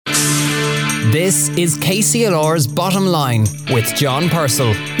This is KCLR's Bottom Line with John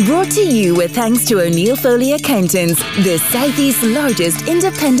Purcell. Brought to you with thanks to O'Neill Foley Accountants, the Southeast's largest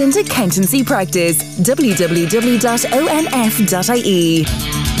independent accountancy practice. www.onf.ie.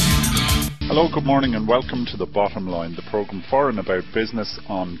 Hello, good morning and welcome to The Bottom Line, the programme for and about business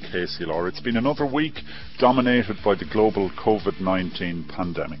on KCLR. It's been another week dominated by the global COVID-19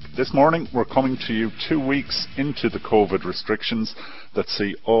 pandemic. This morning we're coming to you 2 weeks into the COVID restrictions that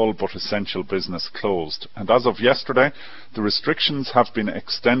see all but essential business closed. And as of yesterday, the restrictions have been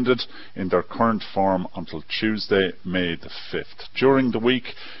extended in their current form until Tuesday, May the 5th. During the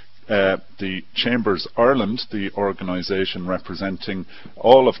week, the Chambers Ireland, the organisation representing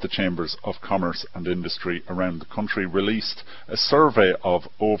all of the Chambers of Commerce and Industry around the country, released a survey of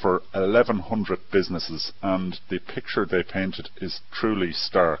over 1,100 businesses, and the picture they painted is truly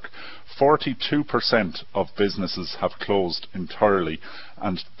stark. 42% of businesses have closed entirely,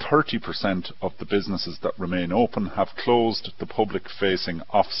 and 30% of the businesses that remain open have closed the public-facing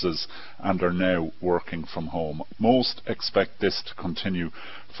offices and are now working from home. Most expect this to continue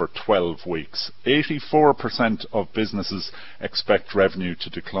for 12 weeks. 84% of businesses expect revenue to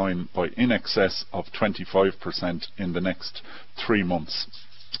decline by in excess of 25% in the next 3 months.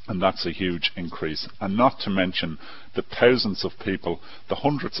 And that's a huge increase. And not to mention the thousands of people, the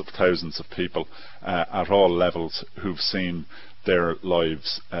hundreds of thousands of people at all levels who've seen their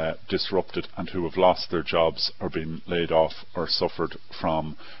lives disrupted and who have lost their jobs or been laid off or suffered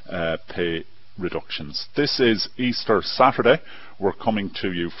from pay reductions. This is Easter Saturday. We're coming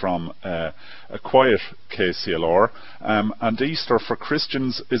to you from a quiet KCLR, and Easter for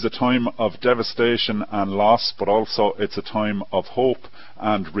Christians is a time of devastation and loss, but also it's a time of hope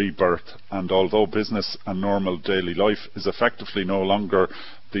and rebirth. And although business and normal daily life is effectively no longer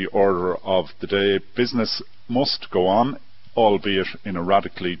the order of the day, business must go on, albeit in a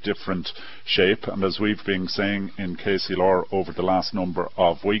radically different shape. And as we've been saying in KCLR over the last number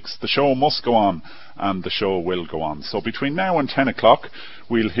of weeks, the show must go on, and the show will go on. So between now and 10 o'clock,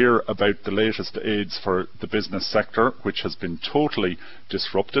 we'll hear about the latest aids for the business sector, which has been totally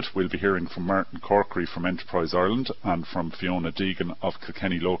disrupted. We'll be hearing from Martin Corkery from Enterprise Ireland and from Fiona Deegan of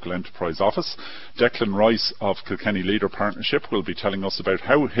Kilkenny Local Enterprise Office. Declan Rice of Kilkenny Leader Partnership will be telling us about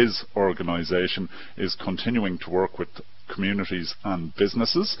how his organisation is continuing to work with communities and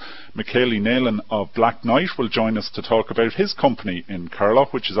businesses. Michaeli Naylan of Black Knight will join us to talk about his company in Carlow,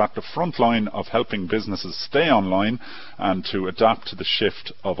 which is at the front line of helping businesses stay online and to adapt to the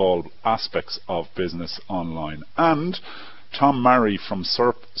shift of all aspects of business online. And Tom Marry from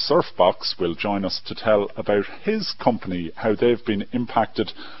Surfbox will join us to tell about his company, how they've been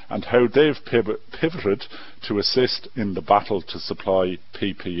impacted and how they've pivoted to assist in the battle to supply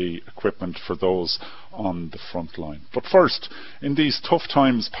PPE equipment for those on the front line. But first, in these tough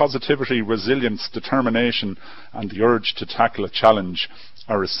times, positivity, resilience, determination and the urge to tackle a challenge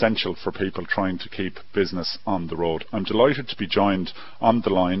are essential for people trying to keep business on the road. I'm delighted to be joined on the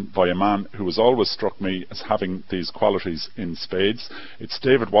line by a man who has always struck me as having these qualities in spades. It's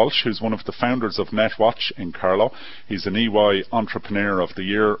David Walsh, who's one of the founders of NetWatch in Carlow. He's an EY Entrepreneur of the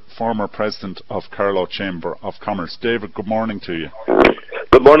Year, former President of Carlow Chamber of Commerce. David, good morning to you.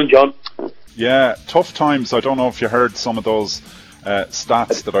 Good morning, John. Yeah, tough times. I don't know if you heard some of those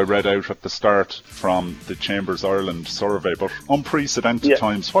stats that I read out at the start from the Chambers Ireland survey, but unprecedented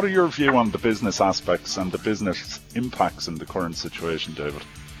times. What are your view on the business aspects and the business impacts in the current situation, David?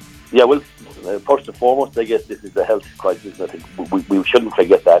 Yeah, well, first and foremost, I guess this is a health crisis, and I think we shouldn't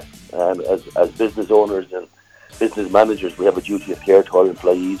forget that. And as business owners and business managers, we have a duty of care to our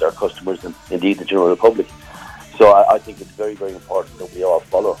employees, our customers, and indeed the general public. So I think it's very, very important that we all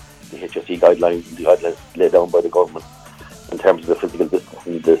follow the HSE guidelines and the guidelines laid down by the government in terms of the physical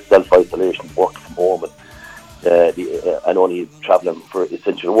distancing, the self-isolation, work from home, and only travelling for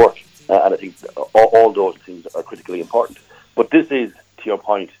essential work. And I think all those things are critically important. But this is, to your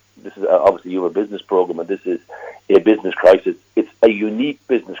point, this is obviously you have a business programme, and this is a business crisis. It's a unique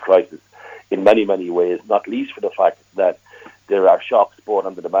business crisis in many, many ways, not least for the fact that there are shocks both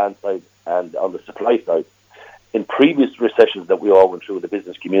on the demand side and on the supply side. In previous recessions that we all went through, the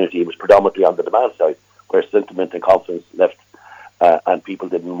business community, it was predominantly on the demand side, where sentiment and confidence left, and people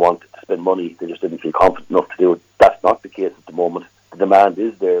didn't want to spend money. They just didn't feel confident enough to do it. That's not the case at the moment. The demand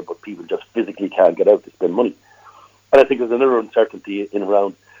is there, but people just physically can't get out to spend money. And I think there's another uncertainty in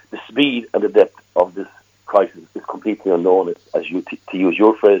around the speed and the depth of this crisis is completely unknown. As you, to use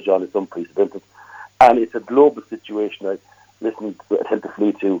your phrase, John, it's unprecedented. And it's a global situation. I listened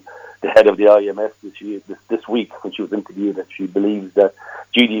attentively to the head of the IMF this week when she was interviewed, that she believes that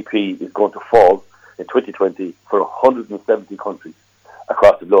GDP is going to fall in 2020 for 170 countries.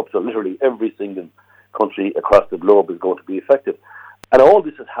 across the globe. So literally every single country across the globe is going to be affected. And all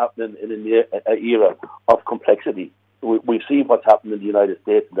this is happening in an era of complexity. We've seen what's happened in the United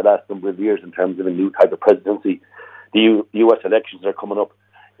States in the last number of years in terms of a new type of presidency. The U.S. elections are coming up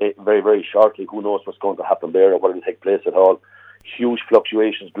very, very shortly. Who knows what's going to happen there or whether it'll take place at all. Huge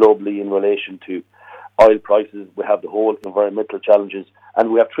fluctuations globally in relation to oil prices. We have the whole environmental challenges,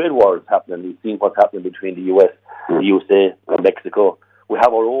 and we have trade wars happening. We've seen what's happening between the US, the USA, and Mexico. We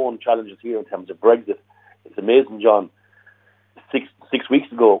have our own challenges here in terms of Brexit. It's amazing, John. Six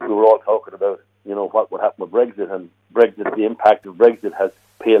weeks ago, we were all talking about, what would happen with Brexit, and Brexit, the impact of Brexit has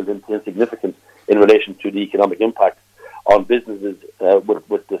paled into insignificance in relation to the economic impact on businesses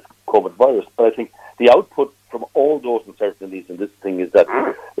with this COVID virus. But I think the output from all those uncertainties in this thing is that,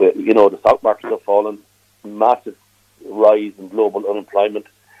 the stock markets have fallen, massive rise in global unemployment,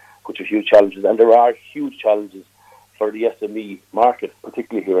 which are huge challenges, and there are huge challenges for the SME market,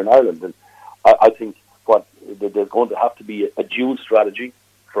 particularly here in Ireland. And I think there's going to have to be a dual strategy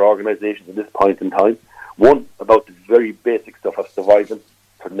for organisations at this point in time. One, about the very basic stuff of surviving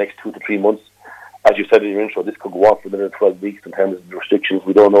for the next 2 to 3 months. As you said in your intro, this could go on for another 12 weeks in terms of the restrictions.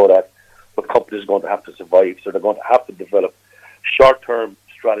 We don't know that. But companies are going to have to survive, so they're going to have to develop short-term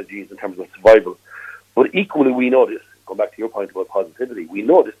strategies in terms of survival. But equally, we know this, going back to your point about positivity, we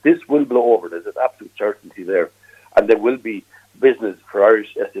know this will blow over. There's an absolute certainty there. And there will be business for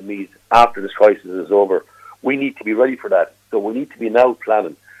Irish SMEs after this crisis is over. We need to be ready for that. So we need to be now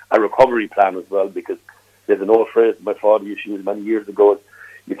planning a recovery plan as well, because there's an old phrase my father used to use many years ago,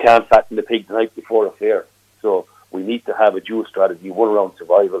 you can't fatten the pig the night before a fair. So we need to have a dual strategy, one around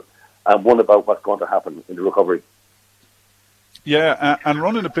survival and one about what's going to happen in the recovery. Yeah, and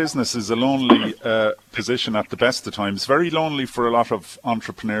running a business is a lonely position at the best of times. Very lonely for a lot of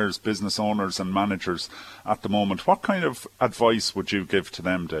entrepreneurs, business owners and managers at the moment. What kind of advice would you give to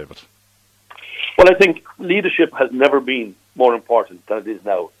them, David? Well, I think leadership has never been more important than it is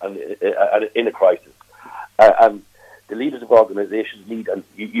now, and in a crisis. And the leaders of organisations need, and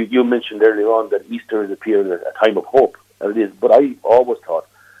you mentioned earlier on that Easter is a period, a time of hope, and it is. But I always thought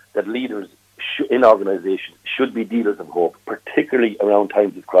that leaders in organisations should be dealers of hope, particularly around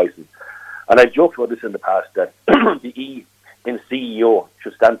times of crisis. And I've joked about this in the past, that the E in CEO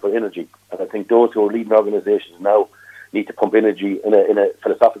should stand for energy. And I think those who are leading organisations now need to pump energy in a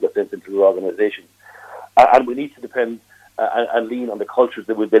philosophical sense into their organisations. And we need to depend and lean on the cultures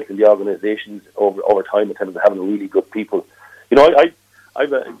that we've built in the organisations over time in terms of having really good people. I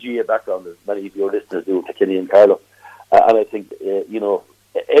have a GA background, as many of your listeners do, Kilkenny and Carlow. And I think,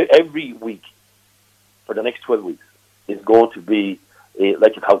 every week for the next 12 weeks is going to be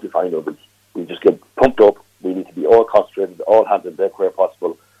like a county final week. We just get pumped up. We need to be all concentrated, all hands on deck where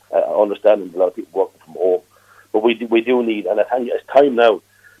possible, understanding a lot of people working from home. But we do need, and I think it's time now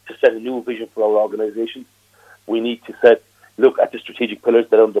to set a new vision for our organisation. We need to look at the strategic pillars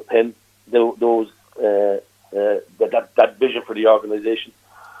that underpin that vision for the organisation.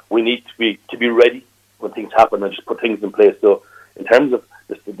 We need to be ready when things happen and just put things in place. So in terms of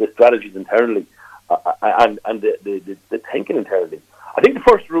the strategies internally and the thinking internally, I think the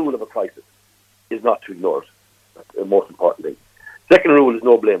first rule of a crisis is not to ignore it. That's the most important thing. Second rule is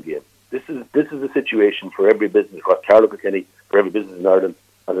no blame game. This is a situation for every business across Carlow, Kilkenny, for every business in Ireland,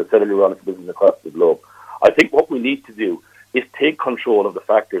 as I said earlier on, it's business across the globe. I think what we need to do is take control of the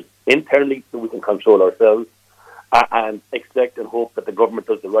factors internally so we can control ourselves, and expect and hope that the government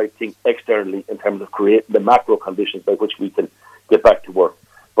does the right thing externally in terms of creating the macro conditions by which we can get back to work.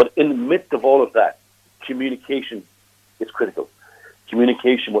 But in the midst of all of that, communication is critical.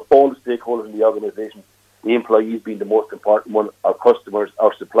 Communication with all the stakeholders in the organisation, the employees being the most important one, our customers,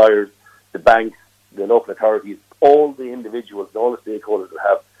 our suppliers, the banks, the local authorities, all the individuals and all the stakeholders that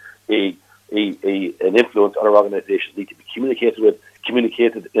have an influence on our organisation need to be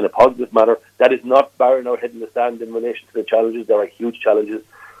communicated in a positive manner. That is not burying our head in the sand in relation to the challenges. There are huge challenges.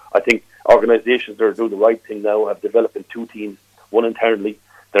 I think organisations that are doing the right thing now have developed in two teams, one internally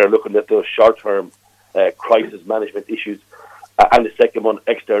that are looking at those short-term crisis management issues, and the second one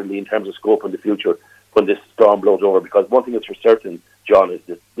externally in terms of scope in the future when this storm blows over. Because one thing that's for certain, John, is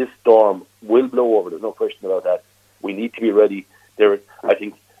that this storm will blow over. There's no question about that. We need to be ready. There, I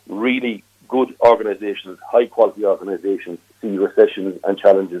think, really good organisations, high-quality organisations, see recessions and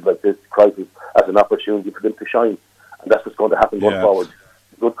challenges like this crisis as an opportunity for them to shine. And that's what's going to happen going forward.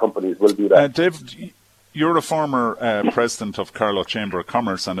 Good companies will do that. David, you're a former president of Carlow Chamber of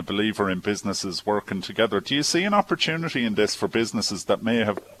Commerce and a believer in businesses working together. Do you see an opportunity in this for businesses that may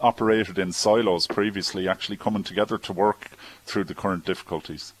have operated in silos previously actually coming together to work through the current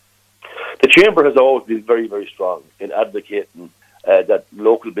difficulties? The Chamber has always been very, very strong in advocating that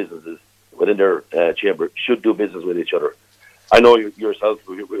local businesses within their chamber should do business with each other. I know yourself,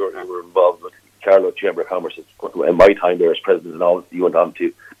 we were involved with Carlow Chamber of Commerce in my time there as president, and obviously you went on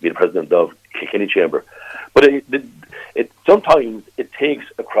to be the president of Kilkenny Chamber. But sometimes it takes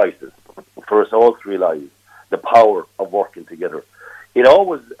a crisis for us all to realise the power of working together. It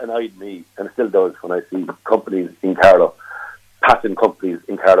always annoyed me, and it still does, when I see companies in Carlow, passing companies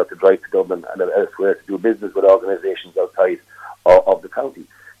in Carlow to drive to Dublin and elsewhere to do business with organisations outside of the county.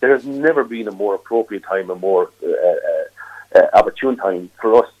 There has never been a more appropriate time, a more opportune time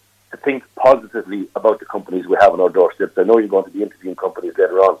for us to think positively about the companies we have on our doorsteps. I know you're going to be interviewing companies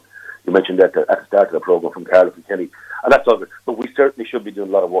later on. You mentioned that at the start of the programme from Carlow to Kenny, and that's all good. But we certainly should be doing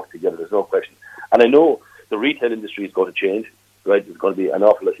a lot of work together, there's no question. And I know the retail industry is going to change, right? There's going to be an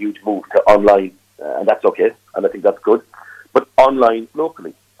awful huge move to online, and that's okay, and I think that's good. But online,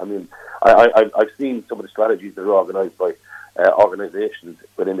 locally, I mean, I've seen some of the strategies that are organised by organisations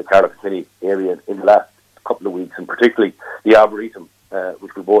within the Carlow-Kilkenny area in the last couple of weeks, and particularly the Arboretum,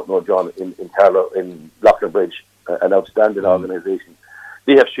 which we both know, John, in Carlow, in Loughlin Bridge, an outstanding organisation.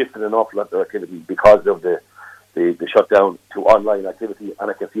 They have shifted an awful lot of their activity because of the shutdown to online activity,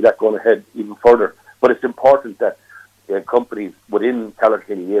 and I can see that going ahead even further. But it's important that companies within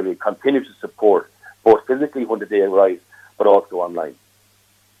Carlow-Kilkenny area continue to support both physically when the day arrives, but also online.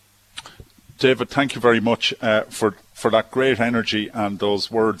 David, thank you very much for that great energy and those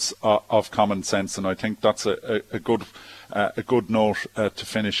words of common sense, and I think that's a good note to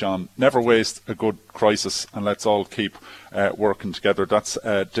finish on. Never waste a good crisis, and let's all keep working together. That's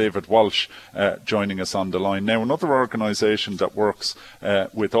David Walsh joining us on the line. Now, another organisation that works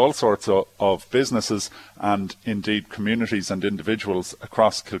with all sorts of businesses and indeed communities and individuals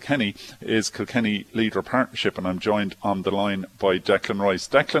across Kilkenny is Kilkenny Leader Partnership, and I'm joined on the line by Declan Rice.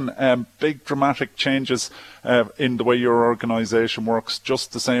 Declan, big dramatic changes in the way your organisation works,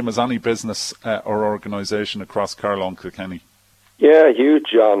 just the same as any business or organisation across Carlow and Kilkenny. Yeah, huge,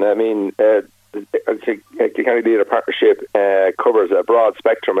 John. I mean, Kilkenny Leader Partnership covers a broad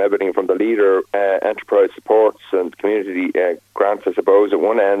spectrum, everything from the leader enterprise supports and community grants, I suppose, at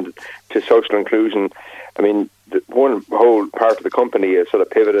one end, to social inclusion. I mean, one whole part of the company has sort of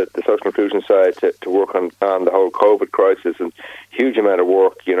pivoted the social inclusion side to work on the whole COVID crisis, and huge amount of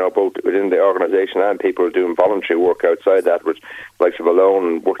work, you know, both within the organisation and people doing voluntary work outside that, which likes of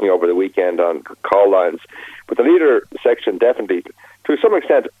Alone, working over the weekend on call lines. But the leader section definitely, to some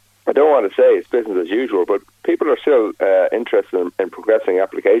extent, I don't want to say it's business as usual, but people are still interested in progressing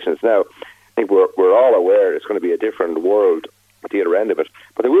applications. Now, I think we're all aware it's going to be a different world at the other end of it,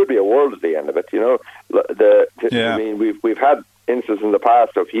 but there will be a world at the end of it. You know, I mean, we've had instances in the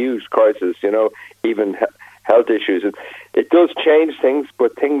past of huge crises. You know, even health issues. It does change things,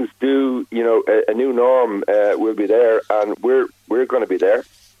 but things do. You know, a new norm will be there, and we're going to be there.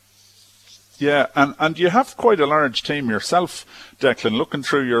 Yeah, and you have quite a large team yourself, Declan. Looking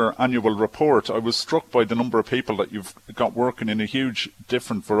through your annual report, I was struck by the number of people that you've got working in a huge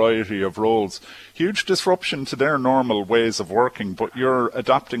different variety of roles. Huge disruption to their normal ways of working, but you're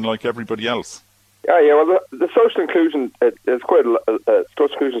adapting like everybody else. Yeah. Well, the social inclusion, it's quite a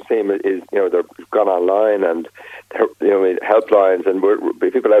social inclusion team is, you know, they've gone online and, you know, helplines, and we're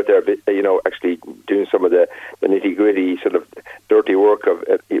people out there, you know, actually doing some of the nitty gritty sort of dirty work of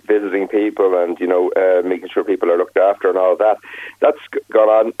visiting people and, you know, making sure people are looked after and all of that. That's gone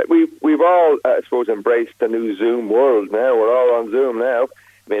on. We've all, I suppose, embraced the new Zoom world now. We're all on Zoom now.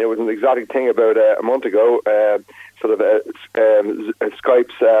 I mean, it was an exotic thing about a month ago. Sort of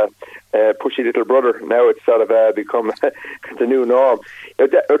Skype's pushy little brother. Now it's sort of become the new norm.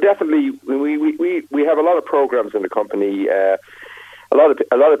 Definitely, we have a lot of programs in the company. A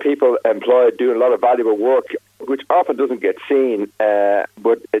lot of people employed doing a lot of valuable work, which often doesn't get seen,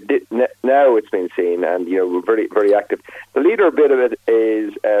 but now it's been seen, and you know, we're very, very active. The leader bit of it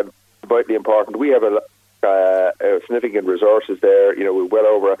is vitally important. We have significant resources there. You know, we're well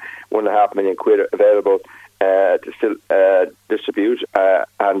over £1.5 million available to still distribute,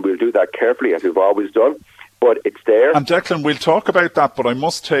 and we'll do that carefully, as we've always done. But it's there. And Declan, we'll talk about that, but I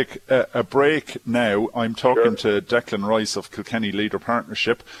must take a break now. I'm talking to Declan Rice of Kilkenny Leader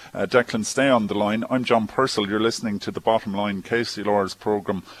Partnership. Declan, stay on the line. I'm John Purcell. You're listening to the Bottom Line, KCLR's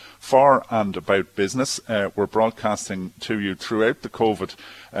programme for and about business. We're broadcasting to you throughout the COVID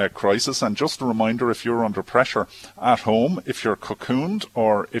crisis. And just a reminder, if you're under pressure at home, if you're cocooned,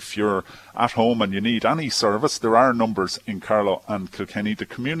 or if you're at home and you need any service, there are numbers in Carlow and Kilkenny, the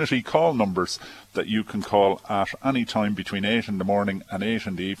community call numbers that you can call at any time between 8 in the morning and 8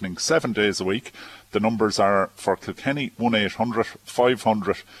 in the evening, 7 days a week. The numbers are for Kilkenny 1800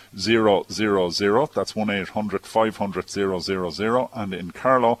 500 000. That's 1800 500 000. And in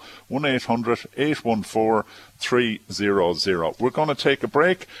Carlow 1800 814 300. We're going to take a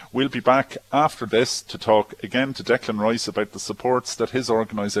break. We'll be back after this to talk again to Declan Rice about the supports that his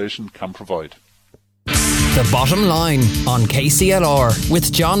organisation can provide. The Bottom Line on KCLR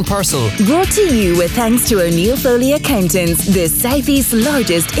with John Purcell. Brought to you with thanks to O'Neill Foley Accountants, the Southeast's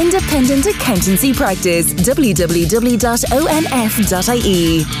largest independent accountancy practice. www.onf.ie.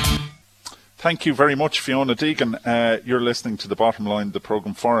 Thank you very much, Fiona Deegan. You're listening to The Bottom Line, the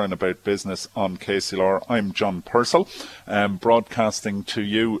programme for and about business on KCLR. I'm John Purcell, broadcasting to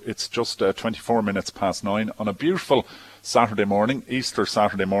you. It's just 24 minutes past 9 on a beautiful Saturday morning, Easter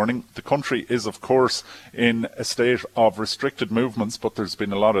Saturday morning. The country is, of course, in a state of restricted movements, but there's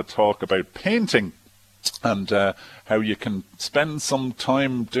been a lot of talk about painting and how you can spend some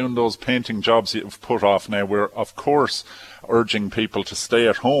time doing those painting jobs you've put off. Now, we're, of course, urging people to stay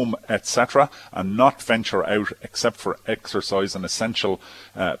at home, etc., and not venture out except for exercise and essential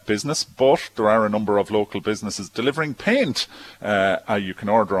business. But there are a number of local businesses delivering paint. You can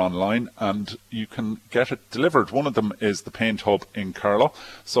order online and you can get it delivered. One of them is the Paint Hub in Carlow.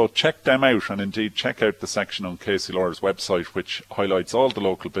 So check them out, and indeed check out the section on KCLR's website which highlights all the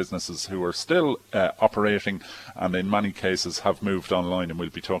local businesses who are still operating and in many cases have moved online. And we'll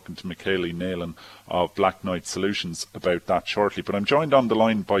be talking to Michaela Naylan of Black Knight Solutions about that shortly. But I'm joined on the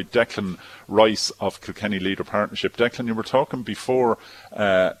line by Declan Rice of Kilkenny Leader Partnership. Declan, you were talking before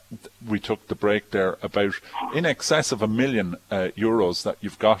we took the break there about in excess of €1 million that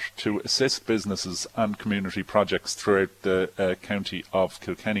you've got to assist businesses and community projects throughout the county of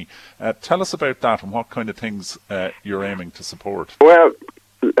Kilkenny. Tell us about that and what kind of things you're aiming to support. Well,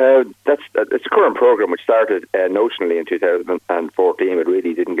 it's a current programme which started notionally in 2014, but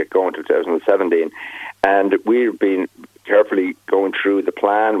really didn't get going in 2017. And we've been carefully going through the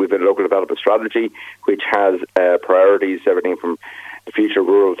plan. We've got a local development strategy which has priorities, everything from the future of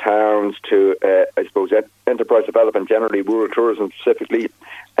rural towns to, I suppose, enterprise development generally, rural tourism specifically,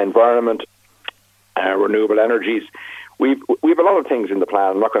 environment, renewable energies. We've a lot of things in the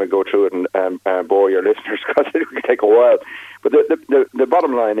plan. I'm not going to go through it and bore your listeners because it will take a while. But the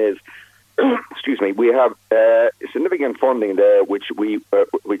bottom line is, excuse me, we have significant funding there, which we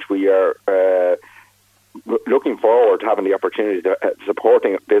are looking forward to having the opportunity to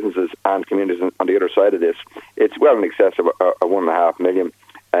supporting businesses and communities on the other side of this. It's well in excess of $1.5 million.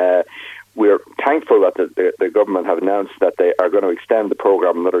 We're thankful that the government have announced that they are going to extend the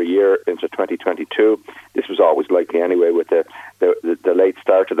programme another year into 2022. This was always likely anyway with the late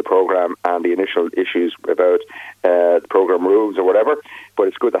start of the programme and the initial issues about the programme rules or whatever. But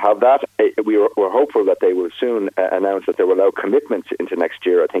it's good to have that. We're hopeful that they will soon announce that they will allow commitments into next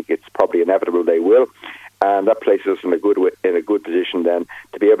year. I think it's probably inevitable they will. And that places us in a good position then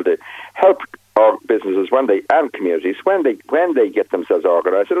to be able to help our businesses and communities when they get themselves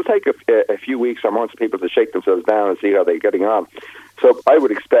organised. It'll take a few weeks or months for people to shake themselves down and see how they're getting on. So I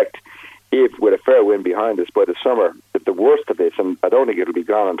would expect, if with a fair wind behind us by the summer, that the worst of this, and I don't think it'll be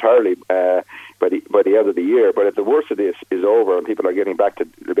gone entirely by the end of the year, but if the worst of this is over and people are getting back to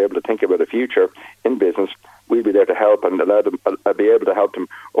be able to think about the future in business, we'll be there to help and allow them, be able to help them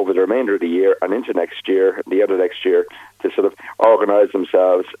over the remainder of the year and into next year, the end of next year, to sort of organise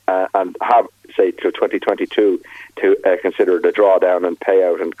themselves and have, say, till 2022 to consider the drawdown and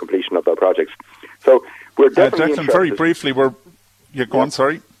payout and completion of their projects. So we're definitely Declan, very briefly, go on,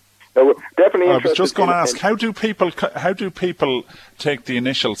 sorry. We're definitely I was just going to ask, how do people take the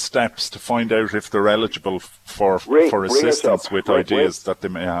initial steps to find out if they're eligible for assistance with ideas that they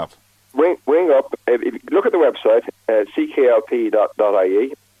may have? Ring up. If you look at the website,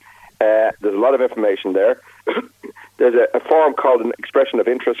 cklp.ie. There's a lot of information there. There's a form called an expression of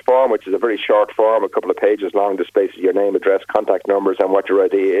interest form, which is a very short form, a couple of pages long, that spaces your name, address, contact numbers, and what your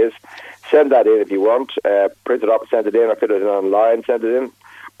idea is. Send that in if you want. Print it up, send it in, or fill it in online, send it in.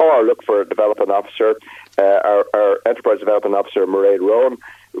 Or look for a development officer. Our enterprise development officer, Mairead Rowan,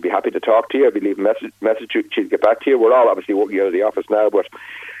 will be happy to talk to you. If you leave a message, she'll get back to you. We're all obviously working out of the office now, but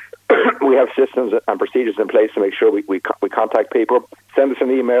we have systems and procedures in place to make sure we contact people. Send us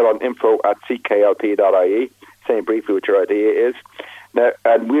an email on info@cklp.ie, saying briefly what your idea is. Now,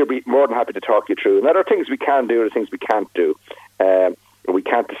 and we'll be more than happy to talk you through. And there are things we can do, and there are things we can't do. We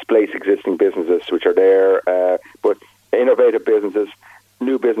can't displace existing businesses which are there, but innovative businesses,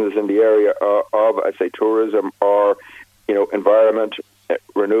 new businesses in the area of, I say, tourism or, environment,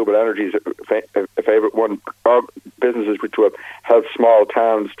 renewable energy is a favourite one. Our businesses which will help small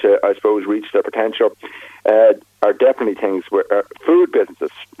towns to, I suppose, reach their potential are definitely things where food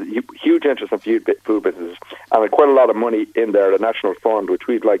businesses, huge interest in food businesses, and quite a lot of money in there, the National Fund, which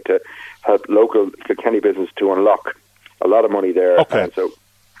we'd like to help local Kilkenny business to unlock. A lot of money there. Okay. And so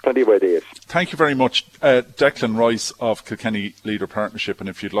plenty of ideas. Thank you very much, Declan Rice of Kilkenny Leader Partnership. And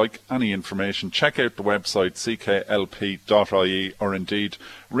if you'd like any information, check out the website cklp.ie, or indeed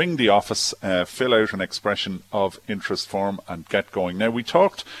ring the office, fill out an expression of interest form and get going. Now, we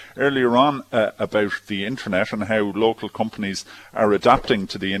talked earlier on about the internet and how local companies are adapting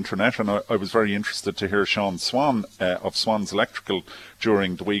to the internet, and I was very interested to hear Sean Swan of Swan's Electrical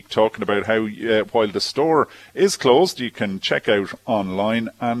during the week talking about how while the store is closed, you can check out online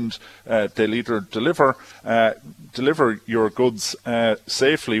and they'll either deliver your goods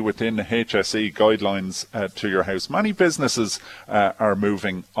safely within HSE guidelines to your house. Many businesses are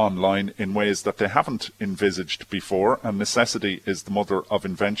moving online in ways that they haven't envisaged before, and necessity is the mother of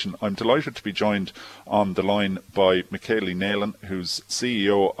invention. I'm delighted to be joined on the line by Michaeli Nealon, who's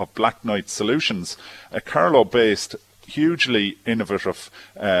CEO of Black Knight Solutions, a Carlow-based hugely innovative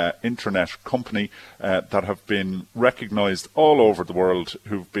internet company that have been recognised all over the world,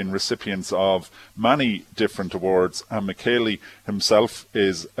 who've been recipients of many different awards. And Michaeli himself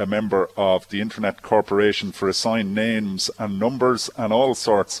is a member of the Internet Corporation for Assigned Names and Numbers and all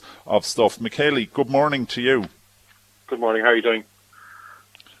sorts of stuff. Michaeli, good morning to you. Good morning. How are you doing?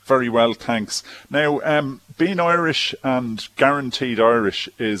 Very well, thanks. Now, being Irish and guaranteed Irish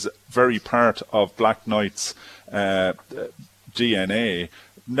is very part of Black Knight's DNA.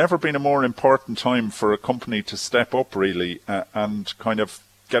 Never been a more important time for a company to step up, really, and kind of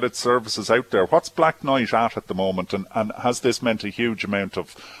get its services out there. What's Black Knight at the moment, and has this meant a huge amount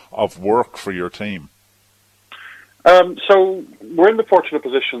of work for your team? So we're in the fortunate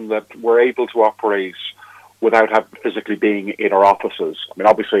position that we're able to operate without physically being in our offices. I mean,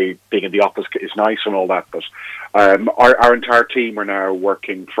 obviously, being in the office is nice and all that, but our entire team are now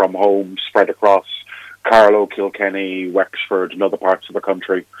working from home, spread across Carlow, Kilkenny, Wexford, and other parts of the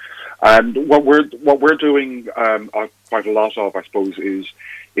country. And what we're doing quite a lot of, I suppose, is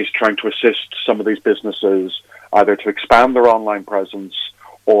trying to assist some of these businesses either to expand their online presence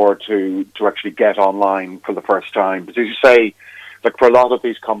or to actually get online for the first time. But as you say, like for a lot of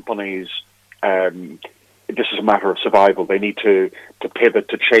these companies, this is a matter of survival. They need to pivot,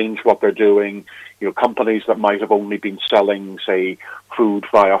 to change what they're doing. You know, companies that might have only been selling, say, food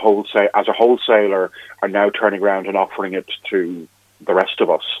via as a wholesaler are now turning around and offering it to the rest of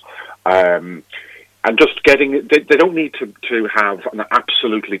us. And just getting, they don't need to have an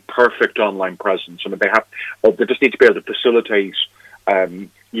absolutely perfect online presence. I mean, they just need to be able to facilitate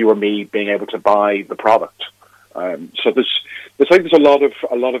you or me being able to buy the product. So I think there's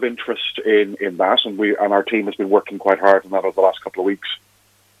a lot of interest in that, and our team has been working quite hard on that over the last couple of weeks.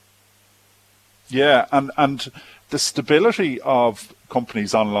 Yeah, and the stability of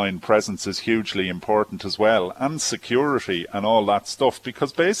companies' online presence is hugely important as well, and security and all that stuff,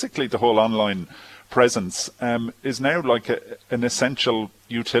 because basically the whole online presence is now like an essential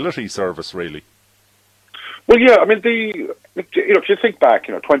utility service, really. Well, yeah, I mean, if you think back,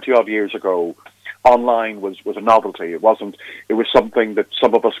 20 odd years ago, online was a novelty. It was something that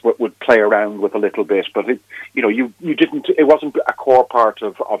some of us would play around with a little bit, but it wasn't a core part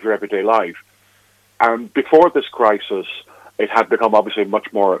of your everyday life. And before this crisis, it had become obviously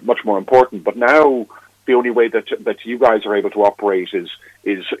much more important. But now the only way that you guys are able to operate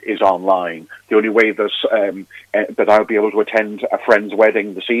is online. The only way that I'll be able to attend a friend's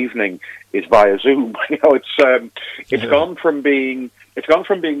wedding this evening is via Zoom. It's gone from being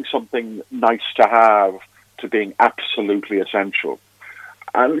something nice to have to being absolutely essential.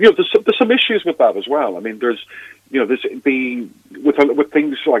 And there's some issues with that as well. I mean, there's with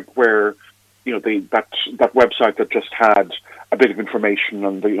things like where that website that just had a bit of information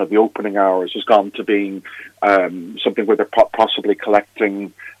on the opening hours has gone to being something where they're possibly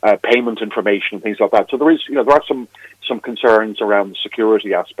collecting payment information and things like that. So there are some concerns around the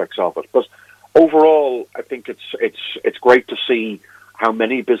security aspects of it. But overall, I think it's great to see how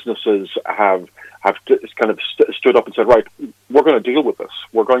many businesses have kind of stood up and said, right, we're going to deal with this.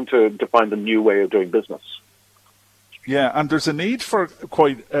 We're going to find a new way of doing business. Yeah, and there's a need for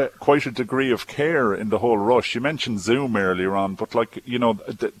quite a degree of care in the whole rush. You mentioned Zoom earlier on, but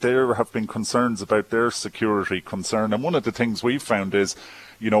there have been concerns about their security concern. And one of the things we've found is,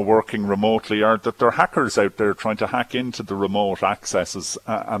 working remotely, are that there are hackers out there trying to hack into the remote accesses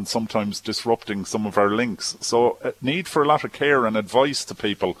and sometimes disrupting some of our links. So need for a lot of care and advice to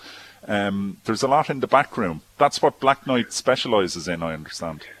people there's a lot in the back room. That's what Black Knight specialises in, I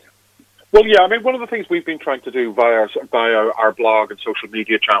understand. Well, yeah, I mean, one of the things we've been trying to do via our blog and social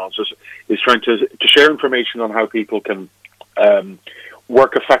media channels is trying to share information on how people can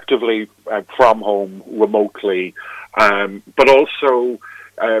work effectively from home, remotely, but also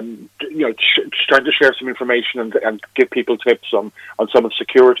trying to share some information and give people tips on some of the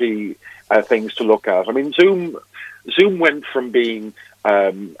security things to look at. I mean, Zoom went from being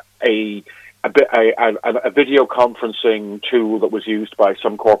a video conferencing tool that was used by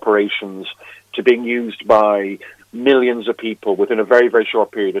some corporations to being used by millions of people within a very, very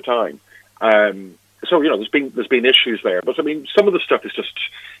short period of time. So there's been issues there, but I mean, some of the stuff is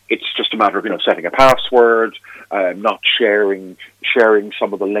just a matter of setting a password, not sharing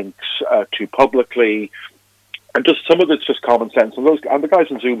some of the links too publicly, and just some of it's just common sense. And the guys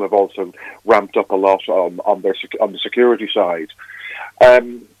in Zoom have also ramped up a lot on the security side.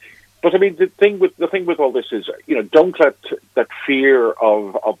 But I mean, the thing with all this is, don't let that fear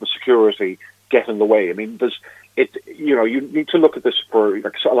of the security get in the way. I mean, you need to look at this for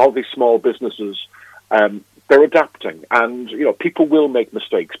a lot of these small businesses. They're adapting, and people will make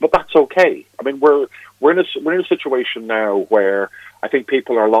mistakes, but that's okay. I mean, we're in a situation now where I think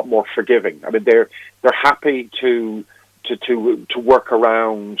people are a lot more forgiving. I mean, they're happy to work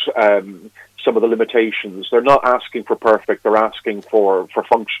around some of the limitations. They're not asking for perfect; they're asking for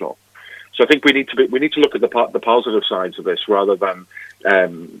functional. So I think we need to look at the positive sides of this rather than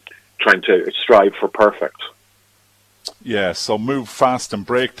trying to strive for perfect. Yeah, so move fast and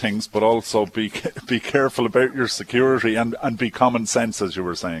break things, but also be careful about your security and be common sense, as you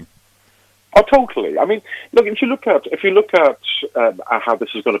were saying. Oh, totally. I mean, look, if you look at how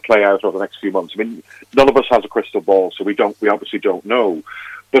this is going to play out over the next few months. I mean, none of us has a crystal ball, so we obviously don't know.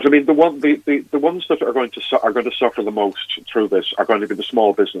 But I mean, the ones that are going to suffer the most through this are going to be the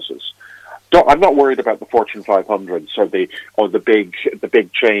small businesses. I'm not worried about the Fortune 500s or the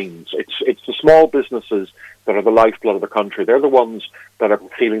big chains. It's the small businesses that are the lifeblood of the country. They're the ones that are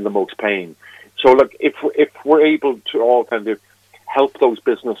feeling the most pain. So, look, if we're able to all kind of help those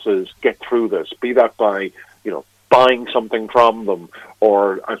businesses get through this, be that by buying something from them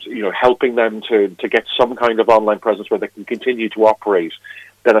or helping them to get some kind of online presence where they can continue to operate,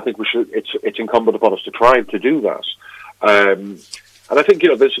 then I think it's incumbent upon us to try to do that. And I think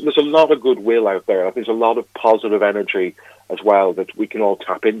there's a lot of goodwill out there. There's a lot of positive energy as well that we can all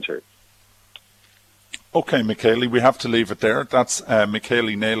tap into. Okay, Michaeli, we have to leave it there. That's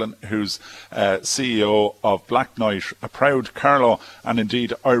Michaeli Nealon, who's CEO of Black Knight, a proud Carlow and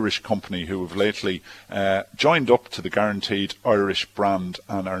indeed Irish company who have lately joined up to the Guaranteed Irish brand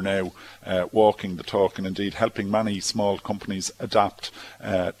and are now walking the talk and indeed helping many small companies adapt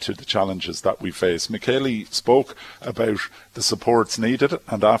to the challenges that we face. Michaeli spoke about the supports needed,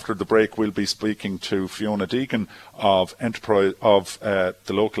 and after the break we'll be speaking to Fiona Deegan of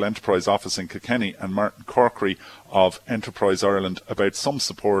the local enterprise office in Kilkenny and Martin Corkery of Enterprise Ireland about some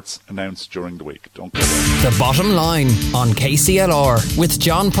supports announced during the week. Don't go there. The Bottom Line on KCLR with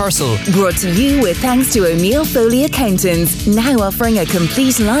John Purcell. Brought to you with thanks to O'Neill Foley Accountants, now offering a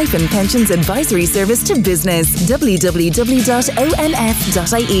complete life and pensions advisory service to business. www.onf.ie.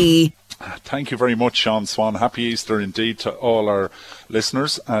 Thank you very much, Sean Swan. Happy Easter indeed to all our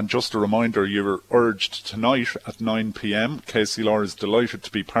listeners. And just a reminder, you're urged tonight at 9 p.m. KCLR is delighted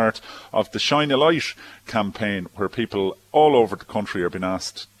to be part of the Shine a Light campaign, where people all over the country are being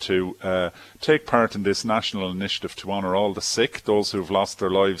asked to take part in this national initiative to honour all the sick, those who have lost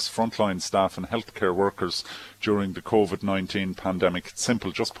their lives, frontline staff and healthcare workers during the COVID-19 pandemic. It's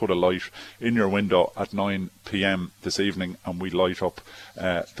simple, just put a light in your window at 9 p.m. this evening and we light up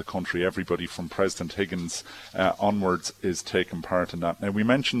the country. Everybody from President Higgins onwards is taking part in that. Now, we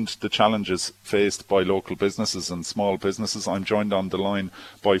mentioned the challenges faced by local businesses and small businesses. I'm joined on the line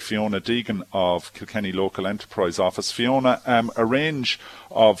by Fiona Deegan of Kilkenny Local Enterprise Office. Fiona, a range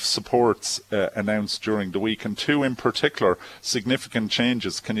of supports announced during the week, and two in particular significant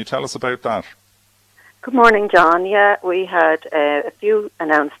changes. Can you tell us about that? Good morning, John. Yeah, we had a few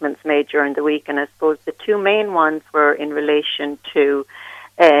announcements made during the week, and I suppose the two main ones were in relation to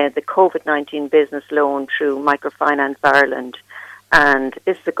the COVID-19 business loan through Microfinance Ireland. And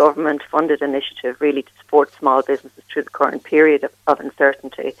this is a government-funded initiative really to support small businesses through the current period of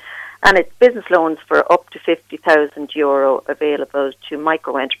uncertainty. And it's business loans for up to €50,000 available to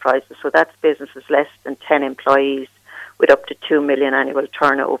micro-enterprises. So that's businesses less than 10 employees with up to 2 million annual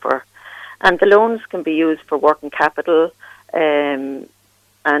turnover. And the loans can be used for working capital and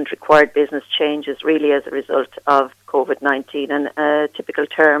required business changes really as a result of COVID-19, and a typical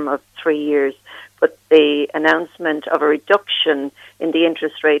term of 3 years. But the announcement of a reduction in the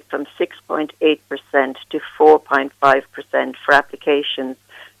interest rate from 6.8% to 4.5% for applications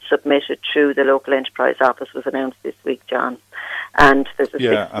submitted through the local enterprise office was announced this week, John. And there's a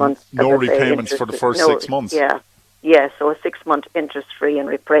 6 month no repayments for the first 6 months. Yeah, so a 6 month interest-free and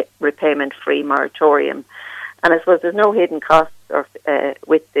repayment-free moratorium. And I suppose there's no hidden costs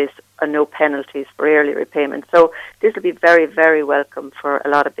with this, and no penalties for early repayment. So this will be very, very welcome for a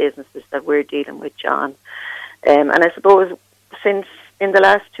lot of businesses that we're dealing with, John. And I suppose since in the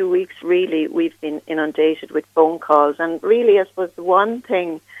last 2 weeks, really, we've been inundated with phone calls. And really, I suppose the one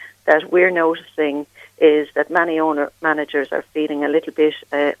thing that we're noticing is that many owner-managers are feeling a little bit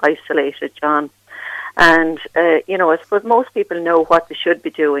isolated, John. And, I suppose most people know what they should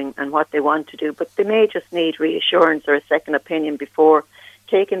be doing and what they want to do, but they may just need reassurance or a second opinion before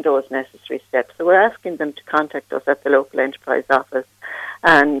taking those necessary steps. So we're asking them to contact us at the local enterprise office,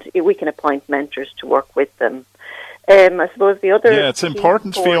 and we can appoint mentors to work with them. I suppose the other... Yeah, it's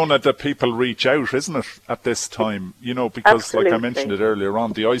important, Fiona, that people reach out, isn't it, at this time? Because, Absolutely. like I mentioned it earlier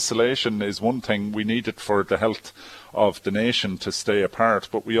on, the isolation is one thing. We need it for the health of the nation to stay apart,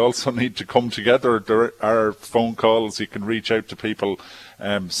 but we also need to come together. There are phone calls, you can reach out to people,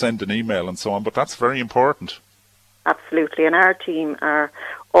 send an email and so on, but that's very important. Absolutely, and our team are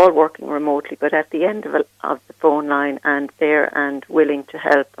all working remotely, but at the end of the phone line and there and willing to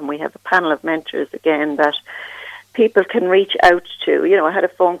help. And we have a panel of mentors, again, that people can reach out to. I had a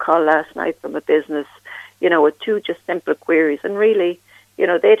phone call last night from a business, with 2 just simple queries. And really,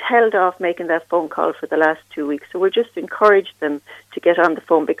 they'd held off making that phone call for the last 2 weeks. So we'll just encourage them to get on the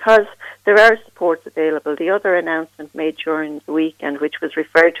phone because there are supports available. The other announcement made during the weekend, which was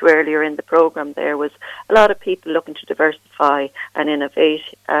referred to earlier in the programme there, was a lot of people looking to diversify and innovate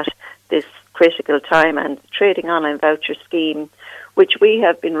at this critical time. And the Trading Online Voucher Scheme, which we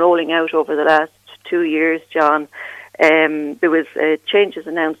have been rolling out over the last 2 years, John. There was changes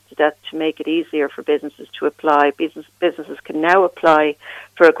announced to that to make it easier for businesses to apply. Businesses can now apply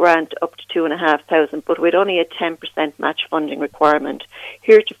for a grant up to $2,500, but with only a 10% match funding requirement.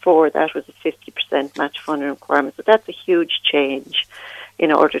 Heretofore, that was a 50% match funding requirement. So that's a huge change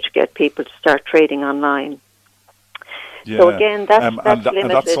in order to get people to start trading online. Yeah. So again, that's limited. And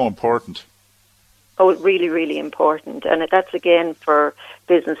that's so important. Oh, really, really important. And that's, again, for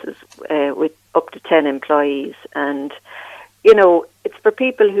businesses with up to 10 employees. And, it's for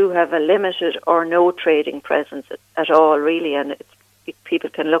people who have a limited or no trading presence at all, really. And people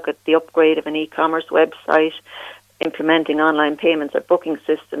can look at the upgrade of an e-commerce website, implementing online payments or booking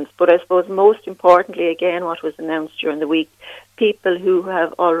systems. But I suppose most importantly, again, what was announced during the week, people who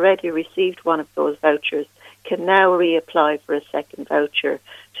have already received one of those vouchers can now reapply for a second voucher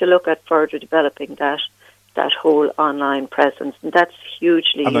to look at further developing that whole online presence. And that's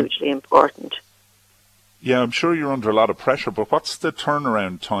hugely important. Yeah, I'm sure you're under a lot of pressure, but what's the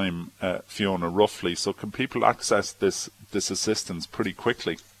turnaround time, Fiona, roughly? So can people access this assistance pretty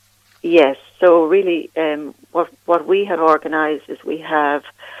quickly? Yes, so really what we have organised is we have,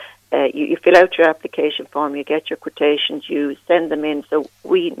 you fill out your application form, you get your quotations, you send them in. So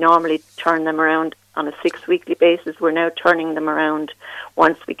we normally turn them around on a 6-weekly basis. We're now turning them around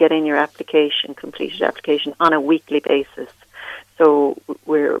once we get in your application, completed application, on a weekly basis. So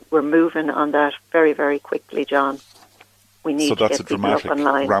we're moving on that very, very quickly, John. We need to get people up online. So that's a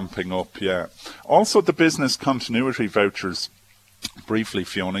dramatic ramping up, yeah. Also, the business continuity vouchers. Briefly,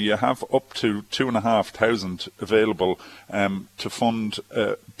 Fiona, you have up to 2,500 available to fund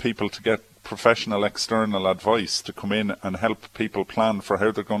people to get professional external advice to come in and help people plan for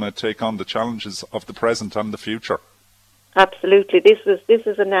how they're going to take on the challenges of the present and the future. Absolutely. This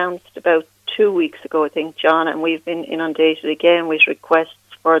was announced about 2 weeks ago, I think, John, and we've been inundated again with requests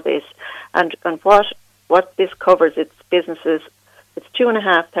for this. And what this covers, it's businesses, it's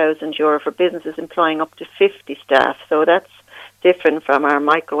 €2,500 for businesses employing up to 50 staff. So that's different from our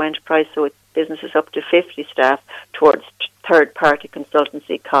micro enterprise, so it's businesses up to 50 staff towards third-party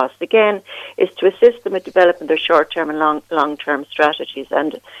consultancy costs. Again, is to assist them with developing their short-term and long-term strategies.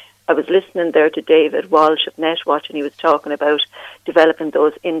 And I was listening there to David Walsh of NetWatch, and he was talking about developing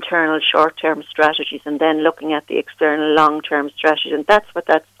those internal short-term strategies and then looking at the external long-term strategies, and that's what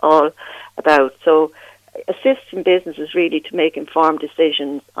that's all about. So assisting businesses really to make informed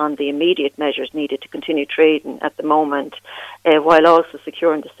decisions on the immediate measures needed to continue trading at the moment, while also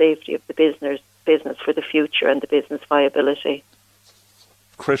securing the safety of the business for the future and the business viability.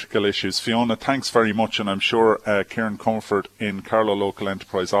 Critical issues. Fiona, thanks very much, and I'm sure Kieran Comfort in Carlow Local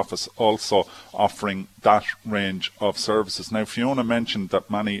Enterprise Office also offering that range of services. Now, Fiona mentioned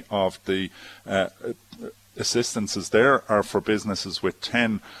that many of the assistances there are for businesses with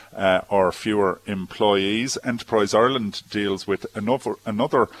 10 or fewer employees. Enterprise Ireland deals with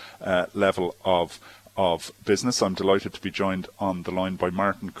another level of business. I'm delighted to be joined on the line by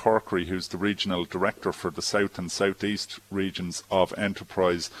Martin Corkery, who's the Regional Director for the South and South East regions of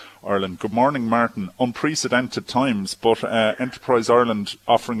Enterprise Ireland. Good morning, Martin. Unprecedented times, but Enterprise Ireland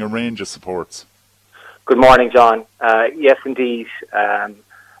offering a range of supports. Good morning, John. Yes, indeed.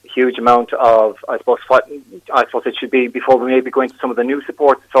 Huge amount of, I suppose it should be, before we maybe go into some of the new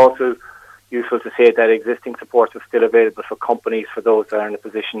supports, it's also useful to say that existing supports are still available for companies, for those that are in a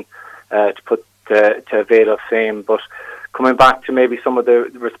position to avail of same. But coming back to maybe some of the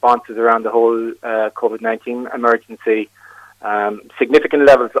responses around the whole COVID-19 emergency, significant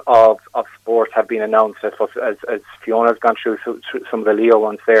levels of support have been announced, as Fiona's gone through some of the Leo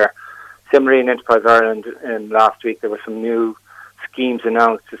ones there. Similarly, in Enterprise Ireland last week, there were some new schemes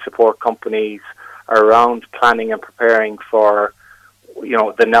announced to support companies around planning and preparing for,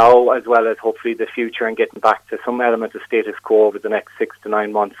 the now as well as hopefully the future, and getting back to some element of status quo over the next 6 to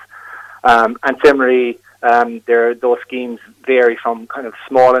 9 months. And similarly, those schemes vary from kind of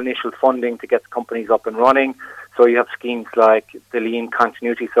small initial funding to get companies up and running. So you have schemes like the Lean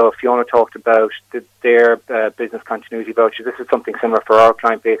Continuity. So Fiona talked about their business continuity voucher. This is something similar for our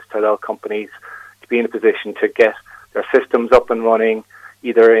client base to allow companies to be in a position to get their systems up and running,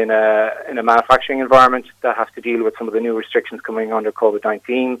 either in a manufacturing environment that has to deal with some of the new restrictions coming under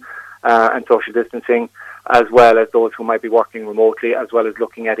COVID-19 and social distancing, as well as those who might be working remotely, as well as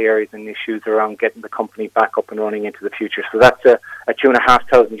looking at areas and issues around getting the company back up and running into the future. So that's a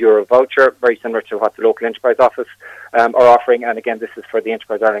 €2,500 voucher, very similar to what the local enterprise office are offering. And again, this is for the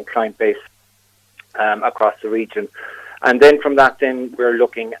Enterprise Ireland client base across the region. And then from that, then we're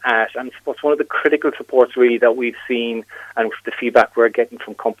looking at, and I suppose one of the critical supports really that we've seen, and the feedback we're getting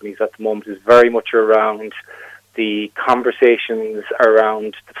from companies at the moment, is very much around the conversations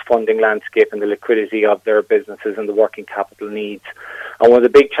around the funding landscape and the liquidity of their businesses and the working capital needs. And one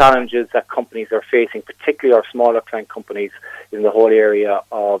of the big challenges that companies are facing, particularly our smaller client companies, is in the whole area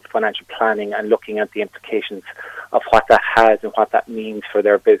of financial planning and looking at the implications of what that has and what that means for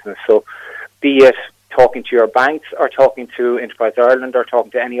their business. So be it talking to your banks or talking to Enterprise Ireland or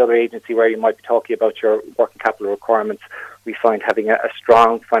talking to any other agency where you might be talking about your working capital requirements, we find having a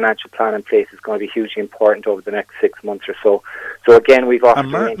strong financial plan in place is going to be hugely important over the next 6 months or so. So again, we've offered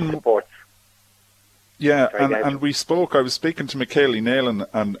a range of supports. Yeah, and I was speaking to Michaela Naylan,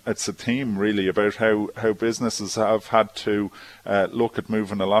 and it's a theme really about how businesses have had to look at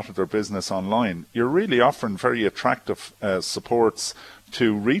moving a lot of their business online. You're really offering very attractive supports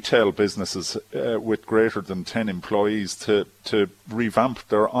to retail businesses with greater than 10 employees to revamp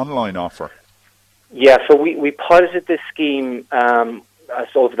their online offer. Yeah, so we piloted this scheme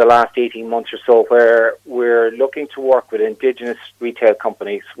over the last 18 months or so, where we're looking to work with Indigenous retail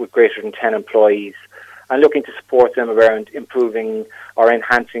companies with greater than 10 employees and looking to support them around improving or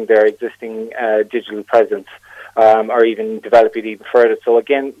enhancing their existing digital presence, or even develop it even further. So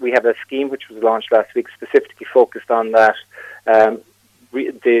again, we have a scheme which was launched last week specifically focused on that,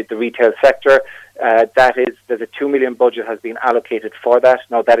 the retail sector. There's a 2 million budget has been allocated for that.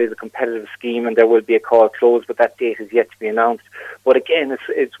 Now that is a competitive scheme and there will be a call closed, but that date is yet to be announced. But again,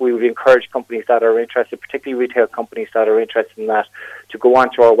 we would encourage companies that are interested, particularly retail companies that are interested in that, to go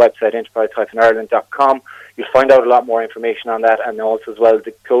onto our website, enterprise-ireland.com. You'll find out a lot more information on that, and also as well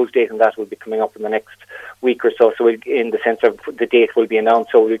the close date on that will be coming up in the next week or so. So in the sense of the date will be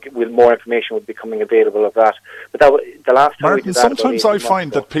announced, so more information will be becoming available of that. But the last time Martin, sometimes I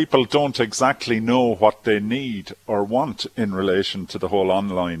find that people don't exactly know what they need or want in relation to the whole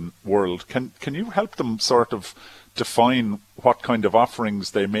online world. Can you help them sort of define what kind of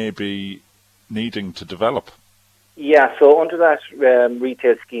offerings they may be needing to develop? Yeah, so under that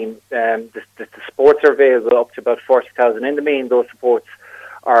retail scheme, the supports are available up to about 40,000. In the main, those supports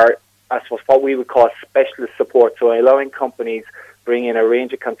are, I suppose, what we would call specialist support, so allowing companies bring in a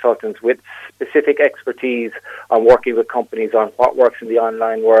range of consultants with specific expertise on working with companies on what works in the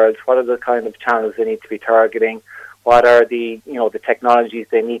online world, what are the kind of channels they need to be targeting, what are the technologies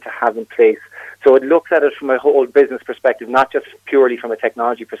they need to have in place. So it looks at it from a whole business perspective, not just purely from a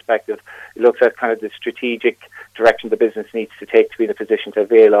technology perspective. It looks at kind of the strategic direction the business needs to take to be in a position to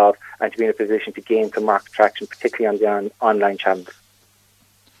avail of and to be in a position to gain some market traction, particularly on the online channels.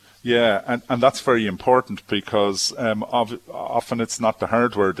 Yeah, and that's very important because often it's not the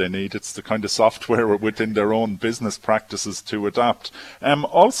hardware they need, it's the kind of software within their own business practices to adapt.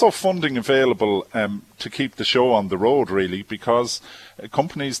 Also funding available to keep the show on the road, really, because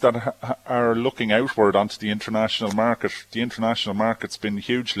companies that are looking outward onto the international market, the international market's been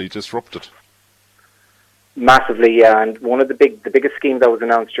hugely disrupted. Massively, yeah. And one of the biggest schemes that was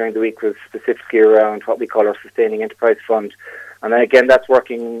announced during the week was specifically around what we call our Sustaining Enterprise Fund. And then again, that's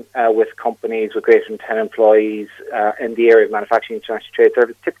working with companies with greater than 10 employees in the area of manufacturing, international trade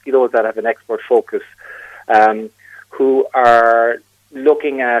service, typically those that have an export focus, who are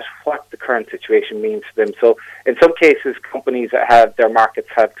looking at what the current situation means to them. So in some cases, companies that have their markets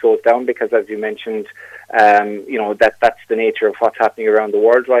have closed down because, as you mentioned, that's the nature of what's happening around the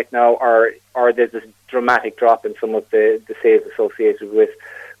world right now, or there's this dramatic drop in some of the sales associated with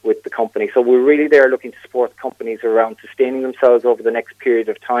the company. So we're really there looking to support companies around sustaining themselves over the next period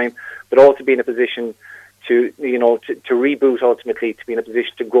of time, but also be in a position to reboot, ultimately, to be in a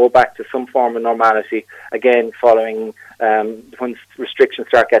position to go back to some form of normality, again, following when restrictions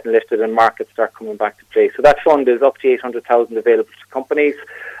start getting lifted and markets start coming back to play. So that fund is up to 800,000 available to companies.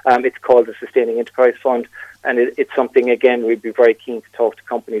 It's called the Sustaining Enterprise Fund, and it's something, again, we'd be very keen to talk to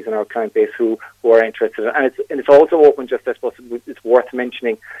companies in our client base who are interested. And it's also open, just I suppose it's worth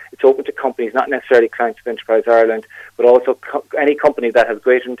mentioning, it's open to companies, not necessarily clients of Enterprise Ireland, but also any company that has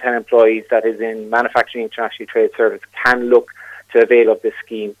greater than 10 employees that is in manufacturing, international trade service can look to avail of this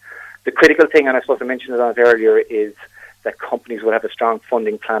scheme. The critical thing, and I suppose I mentioned it on it earlier, is that companies will have a strong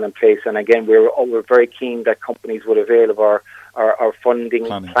funding plan in place. And again, we're very keen that companies would avail of our funding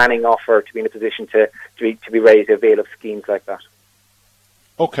planning offer to be in a position to be ready to avail of schemes like that.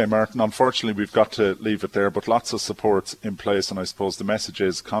 Okay, Martin, unfortunately we've got to leave it there, but lots of support in place, and I suppose the message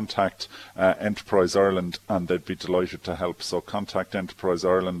is contact Enterprise Ireland and they'd be delighted to help. So contact Enterprise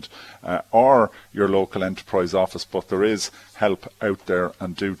Ireland or your local enterprise office, but there is help out there,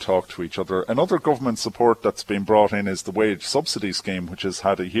 and do talk to each other. Another government support that's been brought in is the wage subsidy scheme, which has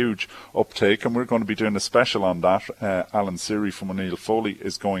had a huge uptake, and we're going to be doing a special on that. Alan Seary from O'Neill Foley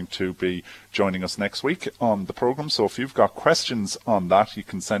is going to be joining us next week on the programme, so if you've got questions on that, you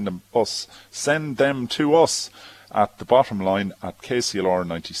can send them to us at the bottom line at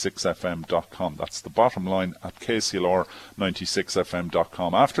kclr96fm.com. That's the bottom line at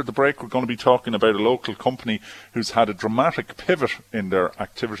kclr96fm.com. After the break, we're going to be talking about a local company who's had a dramatic pivot in their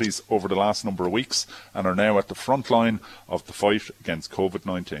activities over the last number of weeks and are now at the front line of the fight against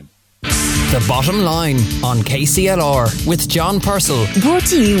COVID-19. The Bottom Line on KCLR with John Purcell. Brought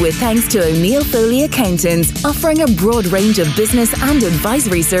to you with thanks to O'Neill Foley Accountants, offering a broad range of business and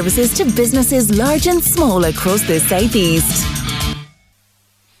advisory services to businesses large and small across the South East.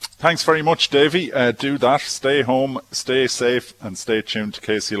 Thanks very much, Davy. Do that. Stay home, stay safe, and stay tuned to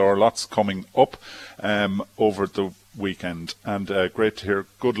KCLR. Lots coming up over the weekend, and great to hear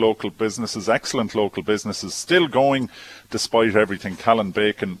good local businesses, excellent local businesses still going despite everything. Callan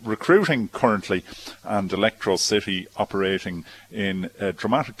Bacon recruiting currently, and Electro City operating in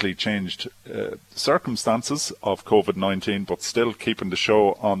dramatically changed circumstances of COVID-19, but still keeping the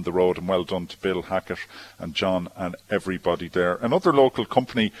show on the road, and well done to Bill Hackett and John and everybody there. Another local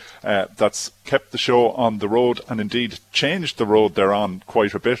company that's kept the show on the road and indeed changed the road they're on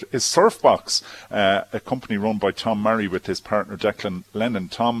quite a bit is Surfbox, a company run by Tom Murray with his partner Declan Lennon.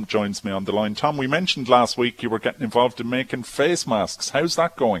 Tom joins me on the line. Tom, we mentioned last week you were getting involved in making face masks. How's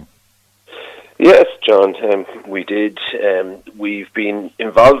that going? Yes, John, we did. We've been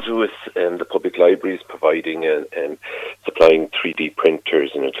involved with the public libraries providing and supplying 3D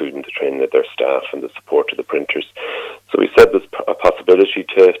printers, and including the training of their staff and the support of the printers. So we said there's a possibility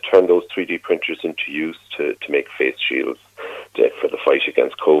to turn those 3D printers into use to make face shields for the fight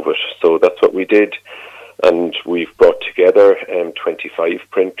against COVID. So that's what we did. And we've brought together 25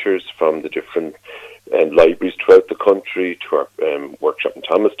 printers from the different libraries throughout the country to our workshop in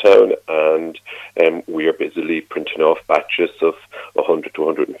Thomastown, and we are busily printing off batches of 100 to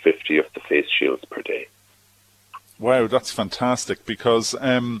 150 of the face shields per day. Wow, that's fantastic, because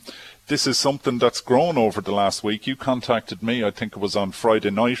this is something that's grown over the last week. You contacted me, I think it was on Friday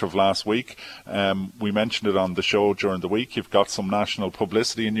night of last week. We mentioned it on the show during the week. You've got some national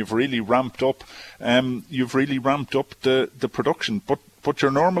publicity, and you've really ramped up. The production. But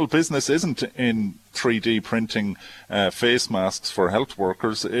your normal business isn't in 3D printing face masks for health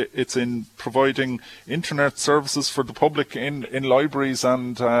workers. It's in providing internet services for the public in libraries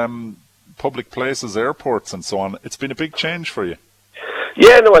and public places, airports, and so on. It's been a big change for you.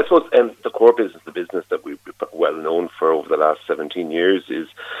 Yeah, no, I suppose the core business, the business that we've been well known for over the last 17 years is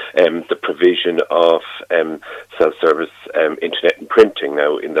the provision of self-service internet and printing.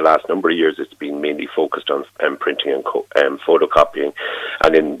 Now, in the last number of years, it's been mainly focused on printing and photocopying,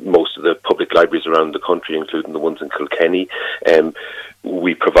 and in most of the public libraries around the country, including the ones in Kilkenny,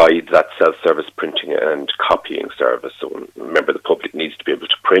 we provide that self-service printing and copying service. So remember, the public needs to be able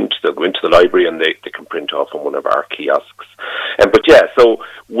to print. They'll go into the library and they can print off on one of our kiosks. But yeah, so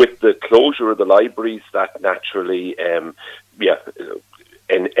with the closure of the libraries, that naturally,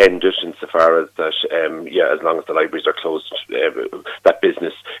 ended insofar as that, as long as the libraries are closed, that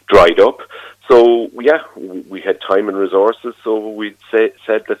business dried up. So, we had time and resources, so we said,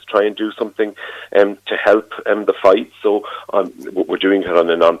 let's try and do something to help the fight. So we're doing it on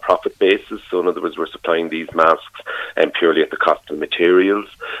a non-profit basis. So in other words, we're supplying these masks purely at the cost of materials.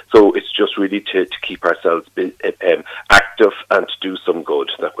 So it's just really to keep ourselves active and to do some good.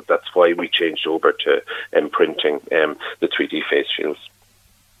 That's why we changed over to printing the 3D face shields.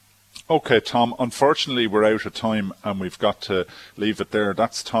 Okay, Tom, unfortunately we're out of time and we've got to leave it there.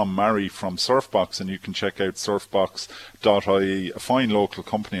 That's Tom Marry from Surfbox, and you can check out surfbox.ie, a fine local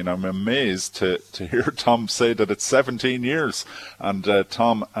company. And I'm amazed to hear Tom say that it's 17 years. And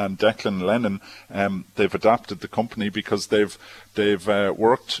Tom and Declan Lennon, they've adapted the company because they've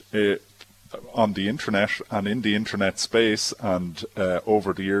worked on the internet and in the internet space and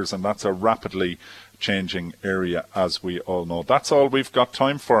over the years, and that's a rapidly changing area, as we all know. That's all we've got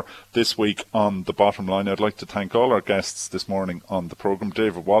time for this week on The Bottom Line. I'd like to thank all our guests this morning on the programme: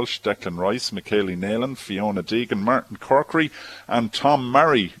 David Walsh, Declan Rice, Michaeli Naylan, Fiona Deegan, Martin Corkery and Tom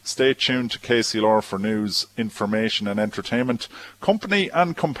Marry. Stay tuned to KCLR for news, information and entertainment, company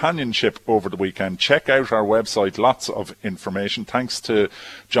and companionship over the weekend. Check out our website, lots of information. Thanks to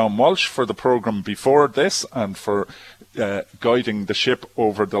John Walsh for the programme before this and for guiding the ship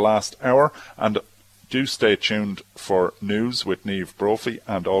over the last hour. And do stay tuned for news with Niamh Brophy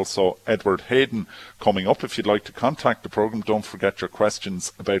and also Edward Hayden coming up. If you'd like to contact the programme, don't forget your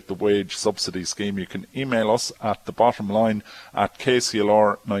questions about the wage subsidy scheme. You can email us at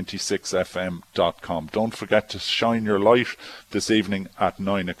thebottomline@kclr96fm.com. Don't forget to shine your light this evening at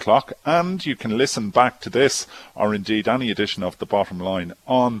 9 o'clock. And you can listen back to this or indeed any edition of The Bottom Line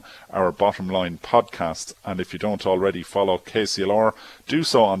on our Bottom Line podcast. And if you don't already follow KCLR, do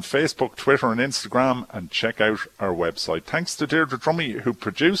so on Facebook, Twitter and Instagram, and check out our website. Thanks to Deirdre Drummy, who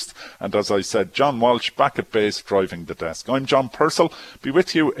produced, and as I said, John Walsh back at base driving the desk. I'm John Purcell. Be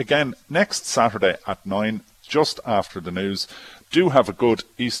with you again next Saturday at 9, just after the news. Do have a good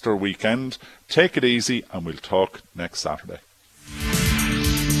Easter weekend. Take it easy, and we'll talk next Saturday.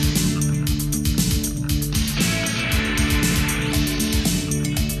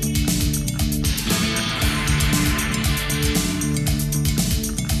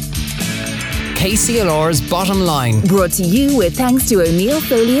 KCLR's Bottom Line. Brought to you with thanks to O'Neill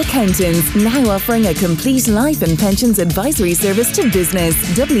Foley Accountants, now offering a complete life and pensions advisory service to business.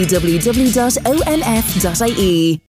 www.onf.ie